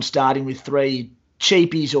thoughts on starting with 3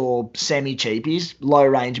 cheapies or semi-cheapies,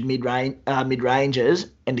 low-range, mid-rangers,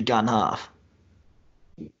 and a gun half?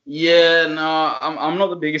 Yeah, no, I'm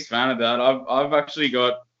not the biggest fan of that. I've actually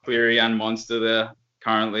got Cleary and Monster there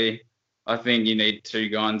currently. I think you need 2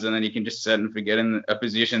 guns, and then you can just set and forget in a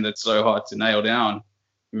position that's so hard to nail down.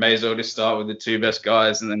 You may as well just start with the 2 best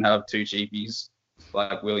guys and then have 2 cheapies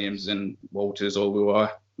like Williams and Walters or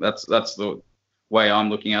Luai. That's the way I'm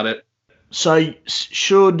looking at it. So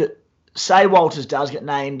should, say Walters does get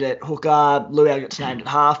named at hooker, Luau gets named at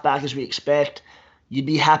halfback as we expect, you'd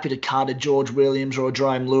be happy to cut a George Williams or a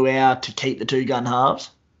Jerome Luau to keep the 2 gun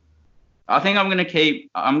halves? I think I'm gonna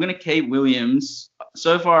keep Williams.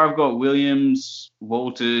 So far, I've got Williams,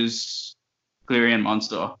 Walters, Cleary, and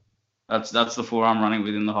Monster. That's the 4 I'm running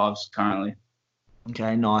within the halves currently.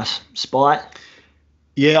 Okay, nice. Spite?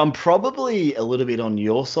 Yeah, I'm probably a little bit on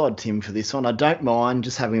your side, Tim, for this one. I don't mind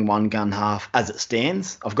just having 1 gun half as it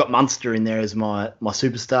stands. I've got Munster in there as my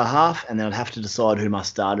superstar half, and then I'd have to decide who my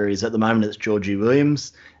starter is. At the moment, it's Georgie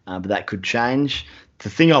Williams, but that could change. The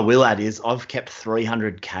thing I will add is I've kept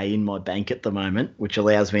 300k in my bank at the moment, which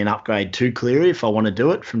allows me an upgrade to Cleary if I want to do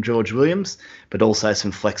it from George Williams, but also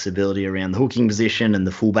some flexibility around the hooking position and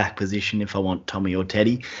the fullback position if I want Tommy or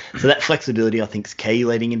Teddy. So that flexibility I think is key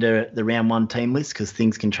leading into the round 1 team list because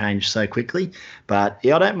things can change so quickly. But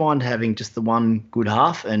yeah, I don't mind having just the 1 good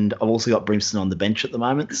half, and I've also got Brimson on the bench at the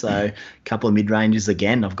moment, so a couple of mid-ranges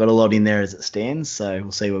again. I've got a lot in there as it stands, so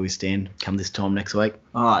we'll see where we stand come this time next week.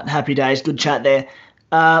 All right, happy days. Good chat there.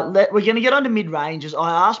 We're going to get on to mid-ranges.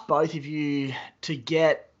 I asked both of you to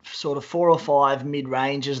get sort of 4 or 5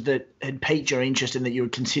 mid-ranges that had piqued your interest and that you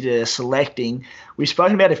would consider selecting. We've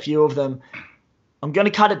spoken about a few of them. I'm going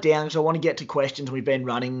to cut it down because I want to get to questions. We've been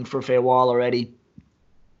running for a fair while already.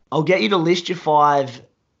 I'll get you to list your 5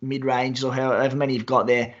 mid-ranges or however many you've got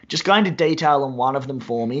there. Just go into detail on one of them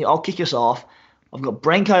for me. I'll kick us off. I've got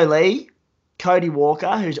Brenko Lee, Cody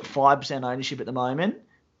Walker, who's at 5% ownership at the moment.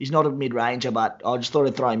 He's not a mid-ranger, but I just thought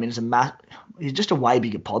I'd throw him in as he's just a way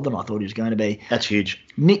bigger pod than I thought he was going to be. That's huge.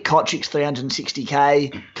 Nick Kochik's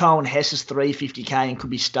 360k, Cohen Hess is 350k and could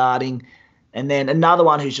be starting. And then another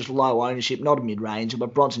one who's just low ownership, not a mid-ranger,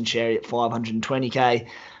 but Bronson Cherry at 520k.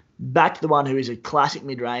 Back to the one who is a classic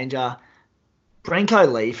mid-ranger,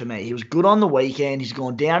 Brenko Lee for me. He was good on the weekend. He's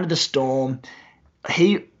gone down to the Storm.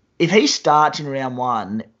 If he starts in round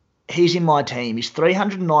 1, he's in my team. He's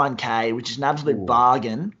 309k, which is an absolute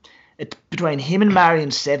bargain. It's between him and Marion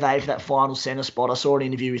Seve for that final centre spot. I saw an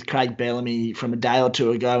interview with Craig Bellamy from a day or two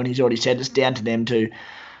ago, and he's already said it's down to them two.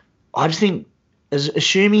 I just think,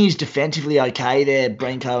 assuming he's defensively okay there,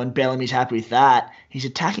 Brinko, and Bellamy's happy with that, his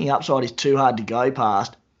attacking upside is too hard to go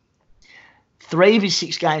past. 3 of his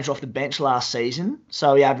 6 games were off the bench last season,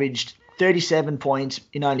 so he averaged 37 points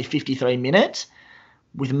in only 53 minutes.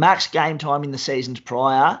 With max game time in the seasons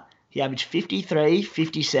prior, he averaged 53,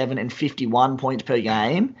 57, and 51 points per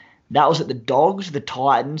game. That was at the Dogs, the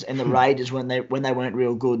Titans, and the Raiders when they weren't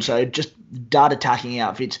real good. So just dud attacking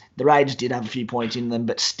outfits. The Raiders did have a few points in them,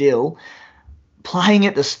 but still, playing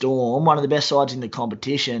at the Storm, one of the best sides in the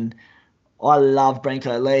competition, I love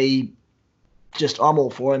Brinko Lee. I'm all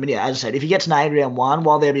for him. And yeah, as I said, if he gets named round 1,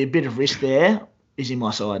 while there'll be a bit of risk there, he's in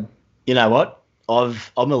my side. You know what? I'm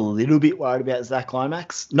a little bit worried about Zach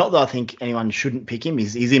Lomax. Not that I think anyone shouldn't pick him.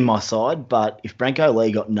 He's in my side. But if Brinko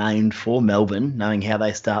Lee got named for Melbourne, knowing how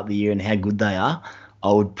they start the year and how good they are,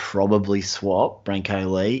 I would probably swap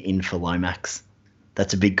Brinko Lee in for Lomax.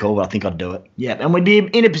 That's a big call, but I think I'd do it. Yeah, and we'd be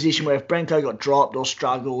in a position where if Brinko got dropped or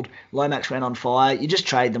struggled, Lomax went on fire, you just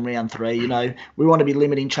trade them round 3. You know, we want to be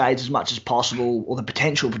limiting trades as much as possible, or the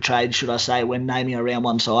potential for trades, should I say, when naming our round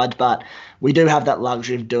 1 sides. But we do have that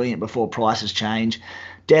luxury of doing it before prices change.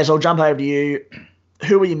 Des, I'll jump over to you.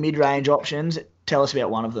 Who are your mid-range options? Tell us about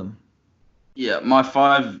one of them. Yeah, my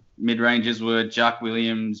 5 mid-rangers were Jack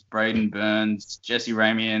Williams, Braden Burns, Jesse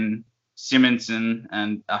Ramian, Simonson,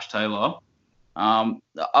 and Ash Taylor.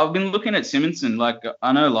 I've been looking at Simonson. Like,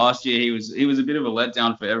 I know last year he was a bit of a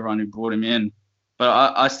letdown for everyone who brought him in, but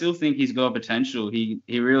I still think he's got potential. He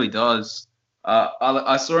really does.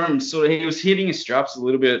 I saw him he was hitting his straps a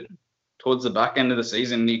little bit towards the back end of the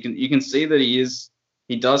season. You can see that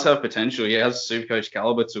he does have potential. He has Supercoach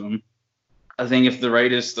caliber to him. I think if the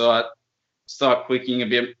Raiders start clicking a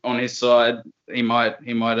bit on his side, he might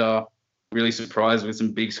really surprise with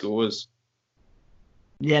some big scores.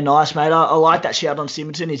 Yeah, nice, mate. I like that shout on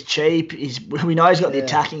Simonson. He's cheap. We know he's got the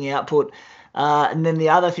attacking output. And then the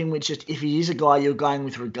other thing, which is if he is a guy you're going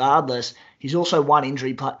with regardless, he's also 1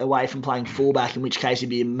 injury away from playing fullback, in which case he'd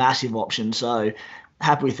be a massive option. So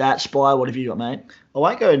happy with that. Spy, what have you got, mate? I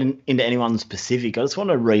won't go into anyone specific. I just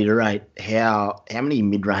want to reiterate how many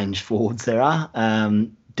mid-range forwards there are.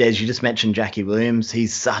 Des, you just mentioned Jackie Williams.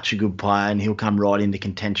 He's such a good player, and he'll come right into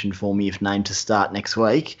contention for me if named to start next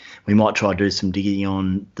week. We might try to do some digging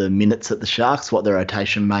on the minutes at the Sharks, what their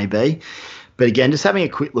rotation may be. But again, just having a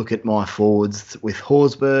quick look at my forwards with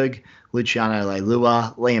Horsburgh, Luciano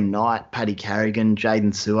Leilua, Liam Knight, Paddy Carrigan,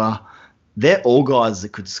 Jaden Sewer. They're all guys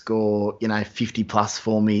that could score, 50 plus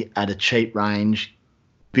for me at a cheap range,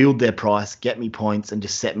 build their price, get me points, and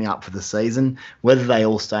just set me up for the season. Whether they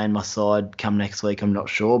all stay in my side come next week, I'm not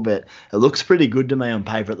sure, but it looks pretty good to me on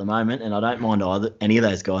paper at the moment, and I don't mind any of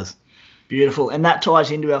those guys. Beautiful. And that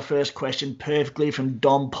ties into our first question perfectly from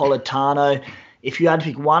Dom Politano. If you had to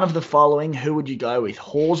pick one of the following, who would you go with?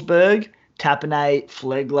 Horsburgh, Tapine,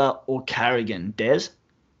 Flegler, or Carrigan? Des?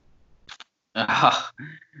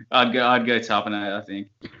 I'd go Tapine, I think.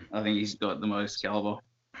 I think he's got the most caliber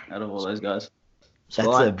out of all those guys. That's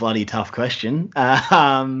a bloody tough question.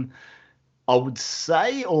 I would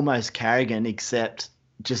say almost Carrigan, except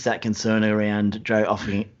just that concern around Joe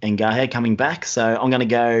Offengahe coming back. So I'm going to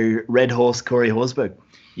go Red Horse, Corey Horsburgh.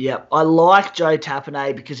 Yeah, I like Joe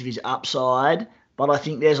Tapine because of his upside, but I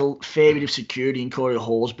think there's a fair bit of security in Corey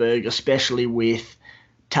Horsburgh, especially with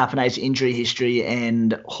Tapine's injury history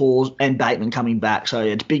and Bateman coming back. So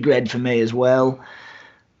it's big red for me as well.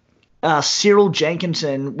 Cyril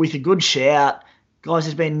Jenkinson with a good shout. Guys,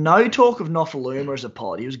 there's been no talk of Nofaluma as a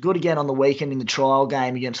pod. He was good again on the weekend in the trial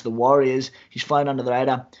game against the Warriors. He's flown under the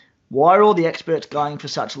radar. Why are all the experts going for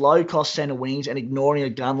such low-cost centre wings and ignoring a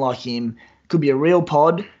gun like him? Could be a real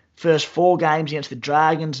pod. First 4 games against the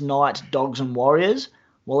Dragons, Knights, Dogs and Warriors.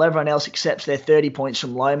 While everyone else accepts their 30 points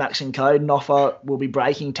from Lomax and code, Nofa will be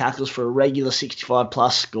breaking tackles for a regular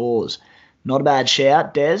 65-plus scores. Not a bad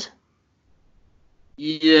shout, Des?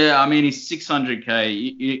 Yeah, I mean, he's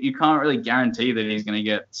 600K. You can't really guarantee that he's going to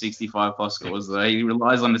get 65-plus scores, though. He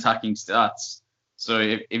relies on attacking stats. So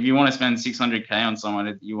if you want to spend 600K on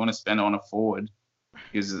someone, you want to spend it on a forward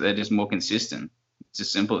because they're just more consistent. It's as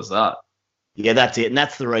simple as that. Yeah, that's it. And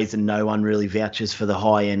that's the reason no one really vouches for the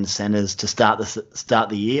high-end centres to start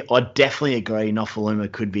the year. I definitely agree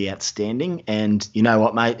Nofaluma could be outstanding. And you know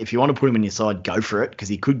what, mate? If you want to put him in your side, go for it because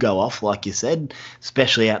he could go off, like you said,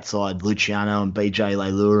 especially outside Luciano and BJ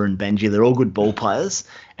Leilua and Benji. They're all good ball players.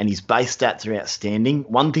 and his base stats are outstanding.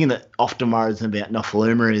 One thing that often worries me about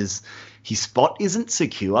Nofaluma is his spot isn't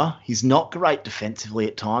secure. He's not great defensively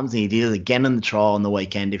at times, and he did it again in the trial on the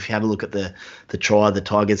weekend. If you have a look at the try the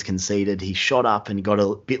Tigers conceded, he shot up and got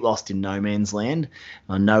a bit lost in no man's land.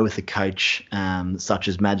 I know with a coach such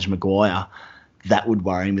as Madge Maguire, that would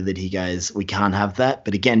worry me that he goes, we can't have that.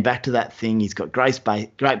 But again, back to that thing, he's got great base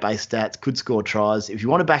stats, could score tries. If you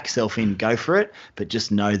want to back yourself in, go for it, but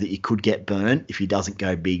just know that you could get burnt if he doesn't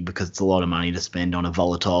go big because it's a lot of money to spend on a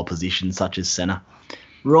volatile position such as centre.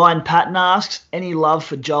 Ryan Patton asks, any love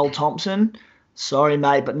for Joel Thompson? Sorry,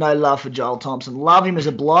 mate, but no love for Joel Thompson. Love him as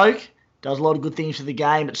a bloke, does a lot of good things for the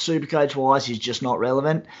game, but Supercoach-wise, he's just not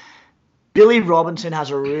relevant. Billy Robinson has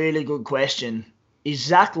a really good question. Is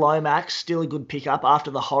Zach Lomax still a good pickup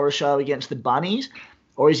after the horror show against the Bunnies,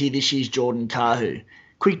 or is he this year's Jordan Kahu?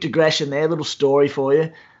 Quick digression there, little story for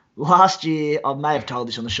you. Last year, I may have told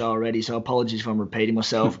this on the show already, so apologies if I'm repeating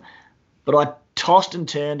myself, but I tossed and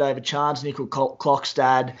turned over Chance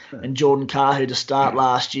Nickel-Klokstad and Jordan Kahu to start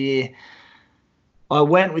last year. I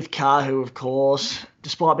went with Kahu, of course,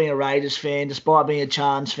 despite being a Raiders fan, despite being a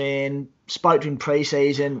Chance fan. Spoke to him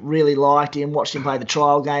pre-season, really liked him, watched him play the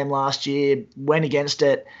trial game last year, went against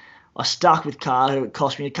it. I stuck with Kahu. It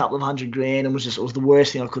cost me a couple of $100,000 and it was the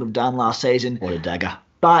worst thing I could have done last season. What a dagger.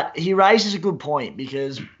 But he raises a good point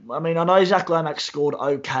because, I mean, I know Zach Lomax scored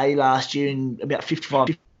okay last year in about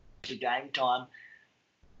 55 game time.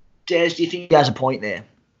 Des, do you think he has a point there?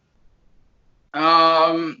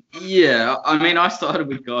 Yeah. I mean, I started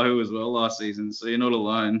with Kahu as well last season, so you're not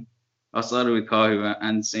alone. I started with Kahu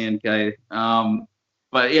and CNK.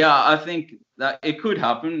 But yeah, I think that it could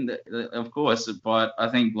happen, of course. But I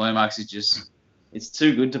think Lomax is it's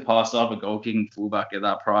too good to pass up a goal-kicking fullback at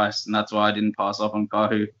that price, and that's why I didn't pass up on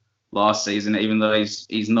Kahu last season, even though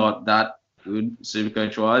he's not that good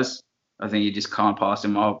Supercoach-wise. I think you just can't pass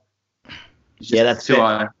him up. Yeah, that's too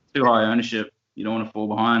high ownership. You don't want to fall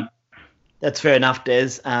behind. That's fair enough,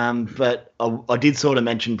 Des. But I did sort of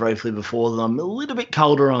mention briefly before that I'm a little bit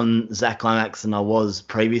colder on Zach Lomax than I was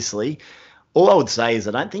previously. All I would say is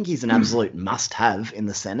I don't think he's an absolute must-have in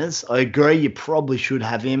the centres. I agree you probably should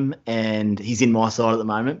have him, and he's in my side at the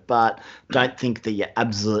moment, but don't think that you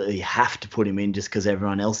absolutely have to put him in just because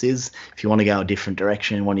everyone else is. If you want to go a different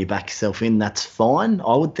direction and want to back yourself in, that's fine,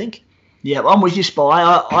 I would think. Yeah, I'm with you, Spy.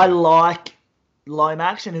 I like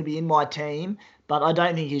Lomax, and he'll be in my team, but I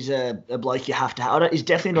don't think he's a bloke you have to have. He's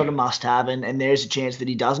definitely not a must-have, and there's a chance that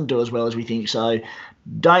he doesn't do as well as we think. So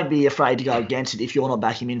don't be afraid to go against it if you're not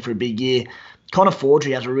backing him in for a big year. Connor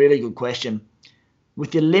Fordry has a really good question.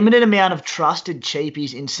 With the limited amount of trusted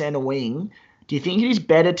cheapies in centre wing, do you think it is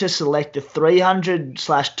better to select the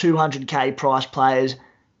 300/200k price players,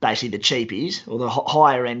 basically the cheapies, or the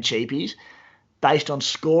higher-end cheapies, based on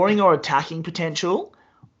scoring or attacking potential,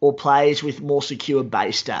 or players with more secure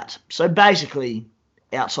base stats? So basically,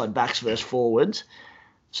 outside backs versus forwards.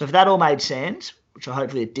 So if that all made sense, which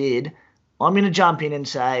hopefully it did, I'm going to jump in and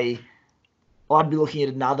say I'd be looking at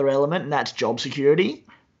another element, and that's job security.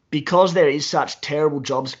 Because there is such terrible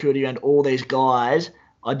job security around all these guys,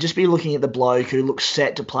 I'd just be looking at the bloke who looks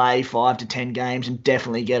set to play 5 to 10 games and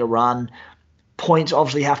definitely get a run. Points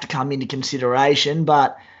obviously have to come into consideration,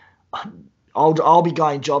 but I'll be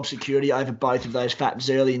going job security over both of those factors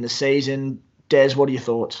early in the season. Des, what are your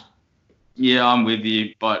thoughts? Yeah, I'm with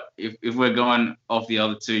you, but if we're going off the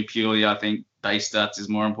other two purely, I think base stats is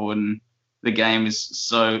more important. The game is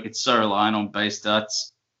so reliant on base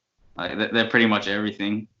stats. Like, they're pretty much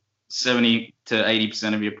everything. 70 to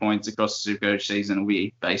 80% of your points across the Supercoach season will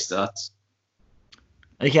be base stats.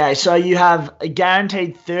 Okay, so you have a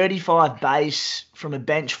guaranteed 35 base from a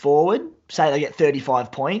bench forward. Say they get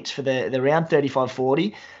 35 points for the round,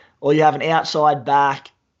 35-40. Or you have an outside back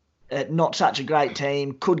at not such a great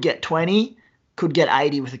team, could get 20, could get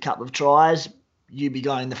 80 with a couple of tries. You'd be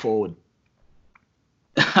going the forward.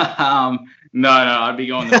 No, I'd be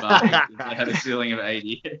going the back if they had a ceiling of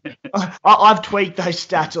 80. I've tweaked those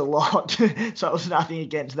stats a lot, so it was nothing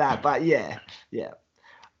against that. But yeah.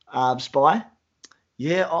 Spy?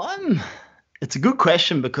 Yeah, it's a good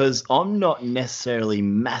question because I'm not necessarily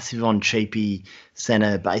massive on cheapy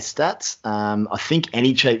centre base stats. I think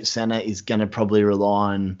any cheap centre is going to probably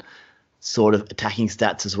rely on sort of attacking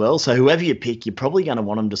stats as well. So whoever you pick, you're probably going to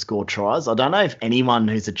want them to score tries. I don't know if anyone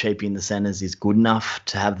who's a cheapie in the centres is good enough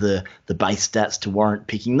to have the base stats to warrant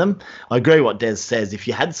picking them. I agree with what Des says. If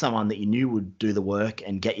you had someone that you knew would do the work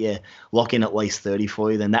and get you lock in at least 30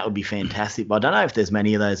 for you, then that would be fantastic. But I don't know if there's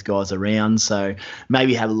many of those guys around. So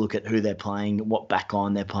maybe have a look at who they're playing, what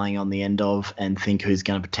backline they're playing on the end of, and think who's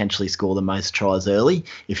going to potentially score the most tries early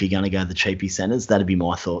if you're going to go the cheapie centres. That'd be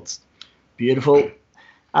my thoughts. Beautiful.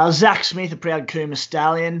 Zach Smith, a proud Cooma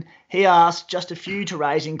stallion, he asked just a few to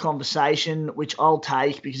raise in conversation, which I'll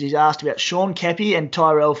take because he's asked about Sean Kepi and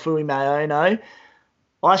Tyrell Fuimaono.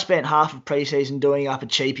 I spent half of preseason doing up a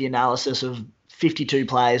cheapie analysis of 52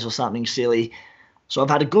 players or something silly. So I've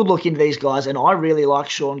had a good look into these guys, and I really like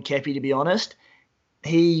Sean Kepi, to be honest.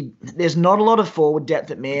 There's not a lot of forward depth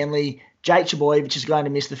at Manly. Jake Chaboyevich is going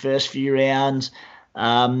to miss the first few rounds.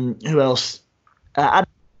 Who else? Adam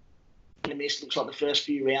going to miss, looks like the first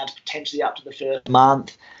few rounds, potentially up to the first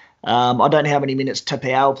month. I don't know how many minutes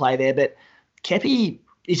Tapau will play there, but Kepi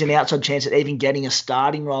is an outside chance at even getting a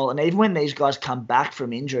starting role. And even when these guys come back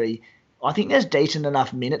from injury, I think there's decent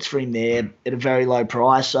enough minutes for him there at a very low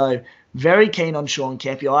price. So very keen on Sean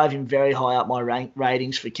Kepi. I have him very high up my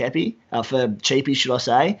ratings for Kepi, for cheapies, should I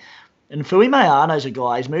say. And Fuimaono's a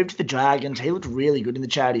guy. He's moved to the Dragons. He looked really good in the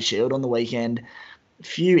Charity Shield on the weekend. A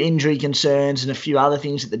few injury concerns and a few other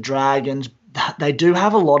things at the Dragons. They do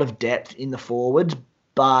have a lot of depth in the forwards,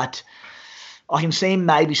 but I can see him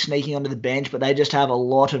maybe sneaking onto the bench, but they just have a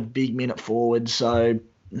lot of big minute forwards. So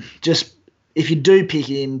just if you do pick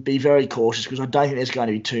him, be very cautious because I don't think there's going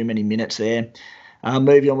to be too many minutes there.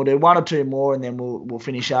 Moving on, we'll do one or two more and then we'll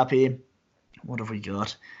finish up here. What have we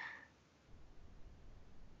got?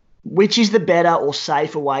 Which is the better or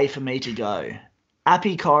safer way for me to go?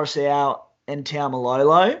 Api Coruscant and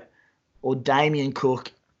Taumalolo, or Damien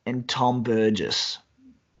Cook and Tom Burgess?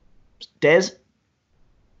 Des?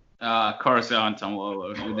 Coruscant and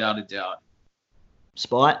Tamalolo, without a doubt.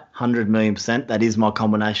 Spite? 100 million%. That is my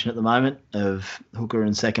combination at the moment of hooker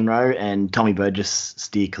and second row, and Tommy Burgess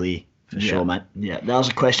steer clear for sure, mate. Yeah, that was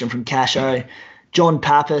a question from Casho. John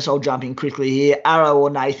Pappas, I'll jump in quickly here. Arrow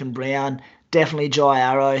or Nathan Brown? Definitely Jai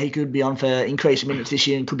Arrow. He could be on for increased minutes this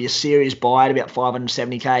year and could be a serious buy at about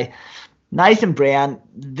 570k. Nathan Brown,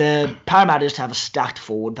 the Parramatta just have a stacked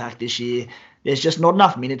forward pack this year. There's just not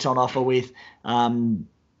enough minutes on offer with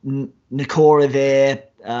Nakora there.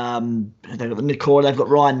 They've got Nakora, they've got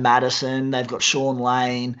Ryan Madison, they've got Sean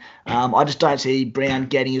Lane. I just don't see Brown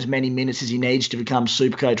getting as many minutes as he needs to become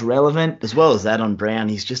Supercoach relevant. As well as that on Brown,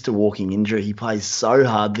 he's just a walking injury. He plays so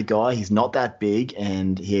hard, the guy. He's not that big,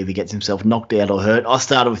 and he either gets himself knocked out or hurt. I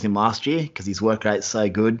started with him last year because his work rate's so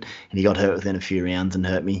good, and he got hurt within a few rounds and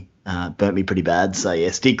burnt me pretty bad. So,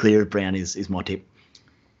 yeah, steer clear of Brown is my tip.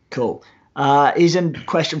 Cool. Here's a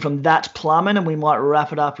question from That's Plummin, and we might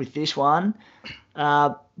wrap it up with this one.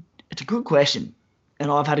 It's a good question,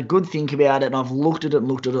 and I've had a good think about it, and I've looked at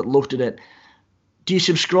it. Do you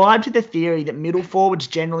subscribe to the theory that middle forwards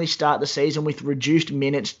generally start the season with reduced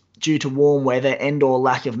minutes due to warm weather and or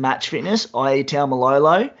lack of match fitness, i.e.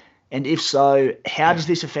 Taumalolo? And if so, how does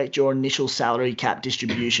this affect your initial salary cap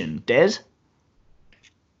distribution? Des?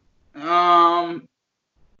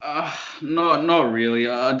 Not really.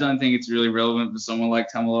 I don't think it's really relevant for someone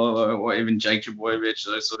like Tamalolo or even Jake Chaboyevich,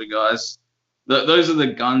 those sort of guys. Those are the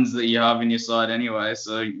guns that you have in your side anyway,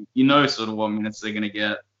 so you know sort of what minutes they're going to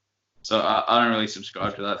get. So I don't really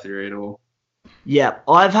subscribe to that theory at all. Yeah,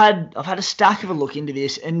 I've had a stack of a look into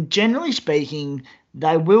this, and generally speaking,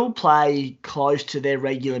 they will play close to their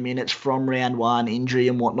regular minutes from round one, injury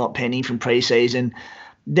and whatnot, pending from preseason.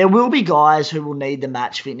 There will be guys who will need the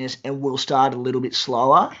match fitness and will start a little bit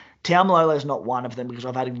slower. Taumalolo is not one of them because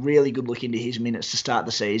I've had a really good look into his minutes to start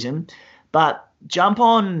the season. But jump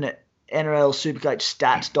on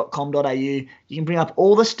NRLSupercoachStats.com.au. You can bring up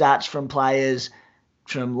all the stats from players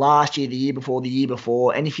from last year, the year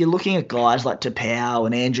before. And if you're looking at guys like Tapau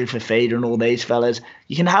and Andrew Fafita and all these fellas,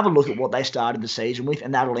 you can have a look at what they started the season with,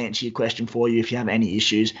 and that'll answer your question for you if you have any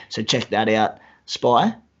issues. So check that out.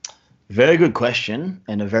 Spy? Very good question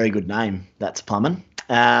and a very good name. That's Plummin.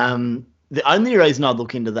 The only reason I'd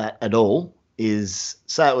look into that at all is,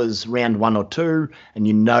 say it was round 1 or 2 and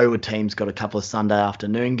you know a team's got a couple of Sunday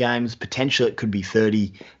afternoon games, potentially it could be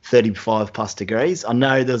 30, 35 plus degrees. I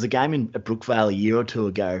know there was a game at Brookvale a year or two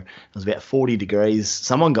ago. It was about 40 degrees.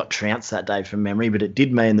 Someone got trounced that day from memory, but it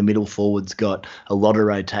did mean the middle forwards got a lot of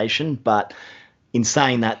rotation. But in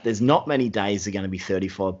saying that, there's not many days that are going to be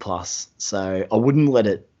 35 plus. So I wouldn't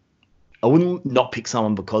not pick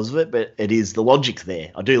someone because of it, but it is, the logic's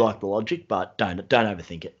there. I do like the logic, but don't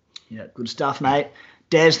overthink it. Yeah, good stuff, mate.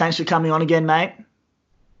 Des, thanks for coming on again, mate.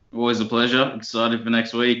 Always a pleasure. Excited for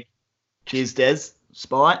next week. Cheers, Des.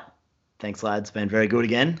 Spite. Thanks, lads. Been very good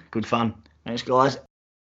again. Good fun. Thanks, guys.